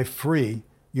you die free,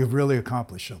 you've really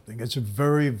accomplished something. It's a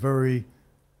very, very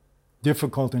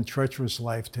difficult and treacherous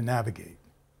life to navigate,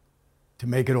 to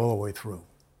make it all the way through.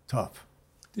 Tough.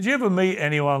 Did you ever meet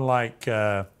anyone like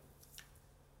Brando,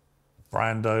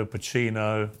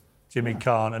 Pacino, Jimmy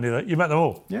Kahn, any of that? You met them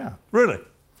all? Yeah. Really?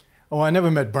 Oh, I never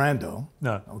met Brando.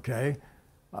 No. Okay.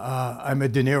 I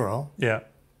met De Niro. Yeah.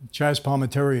 Chaz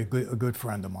Palminteri, a good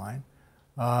friend of mine.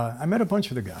 I met a bunch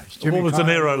of the guys. What was De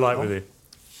Niro like with you?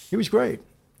 He was great.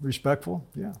 Respectful,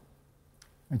 yeah.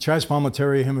 And Chaz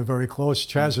Palminteri and him are very close.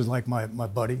 Chaz is like my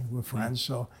buddy. We're friends.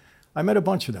 So I met a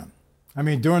bunch of them. I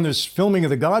mean, during this filming of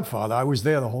The Godfather, I was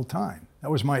there the whole time. That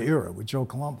was my era with Joe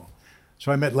Colombo.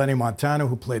 So I met Lenny Montana,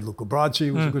 who played Luca Brasi,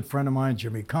 who was a good friend of mine,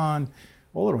 Jimmy Kahn,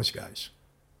 all of those guys.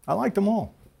 I liked them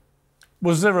all.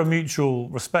 Was there a mutual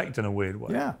respect in a weird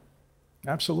way? Yeah,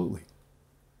 absolutely.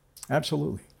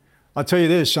 Absolutely. I'll tell you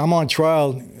this, I'm on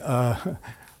trial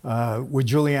with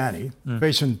Giuliani,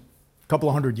 facing a couple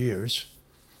of 100 years.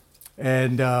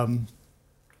 And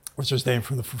what's his name?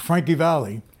 Frankie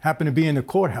Valli happened to be in the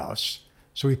courthouse.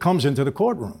 So he comes into the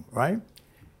courtroom, right?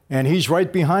 And he's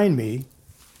right behind me.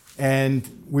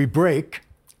 And we break,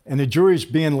 and the jury's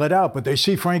being let out, but they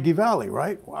see Frankie Valli,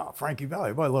 right? Wow, Frankie Valli,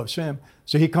 everybody loves him.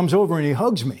 So he comes over and he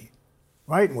hugs me,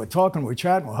 right? And we're talking, we're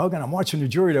chatting, we're hugging. I'm watching the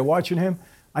jury, they're watching him.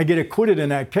 I get acquitted in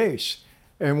that case.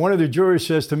 And one of the jurors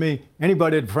says to me,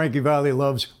 anybody that Frankie Valli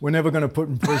loves, we're never going to put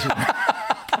in prison.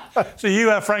 So you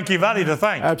have Frankie Valli to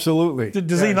thank. Absolutely.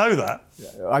 Does he know that?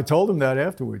 I told him that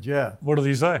afterwards, yeah. What did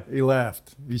he say? He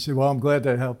laughed. He said, well, I'm glad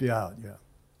to help you out, yeah.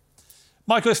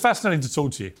 Michael, it's fascinating to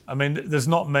talk to you. I mean, there's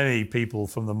not many people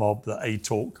from the mob that A,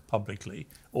 talk publicly,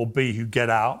 or B, who get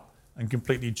out and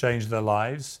completely change their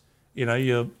lives. You know,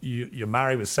 you're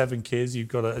married with 7 kids. You've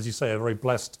got, as you say, a very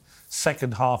blessed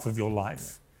second half of your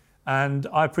life. And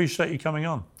I appreciate you coming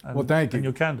on. Well, thank you. And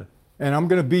your candor. And I'm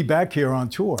going to be back here on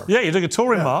tour. Yeah, you're doing a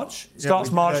tour in March.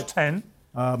 Starts March 10.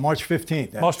 March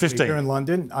 15th. March 15th. Here in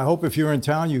London. I hope if you're in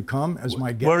town, you come as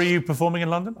my guest. Where are you performing in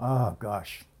London? Oh,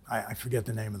 gosh. I forget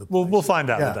the name of the place. We'll find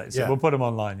out the dates. We'll put them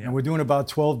online. Yeah. And we're doing about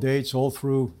 12 dates all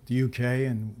through the UK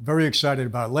and very excited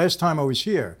about it. Last time I was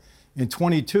here in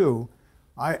 22,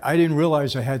 I didn't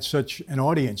realize I had such an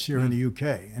audience here in the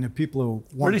UK. And the people are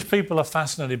wonderful. British people are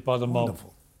fascinated by the mob.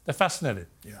 Wonderful. They're fascinated.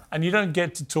 Yeah. And you don't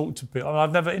get to talk to people. I mean,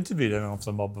 I've never interviewed anyone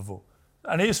from the mob before.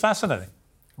 And it is fascinating.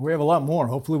 We have a lot more.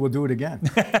 Hopefully we'll do it again.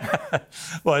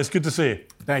 Well, it's good to see you.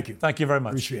 Thank you. Thank you very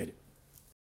much. Appreciate it.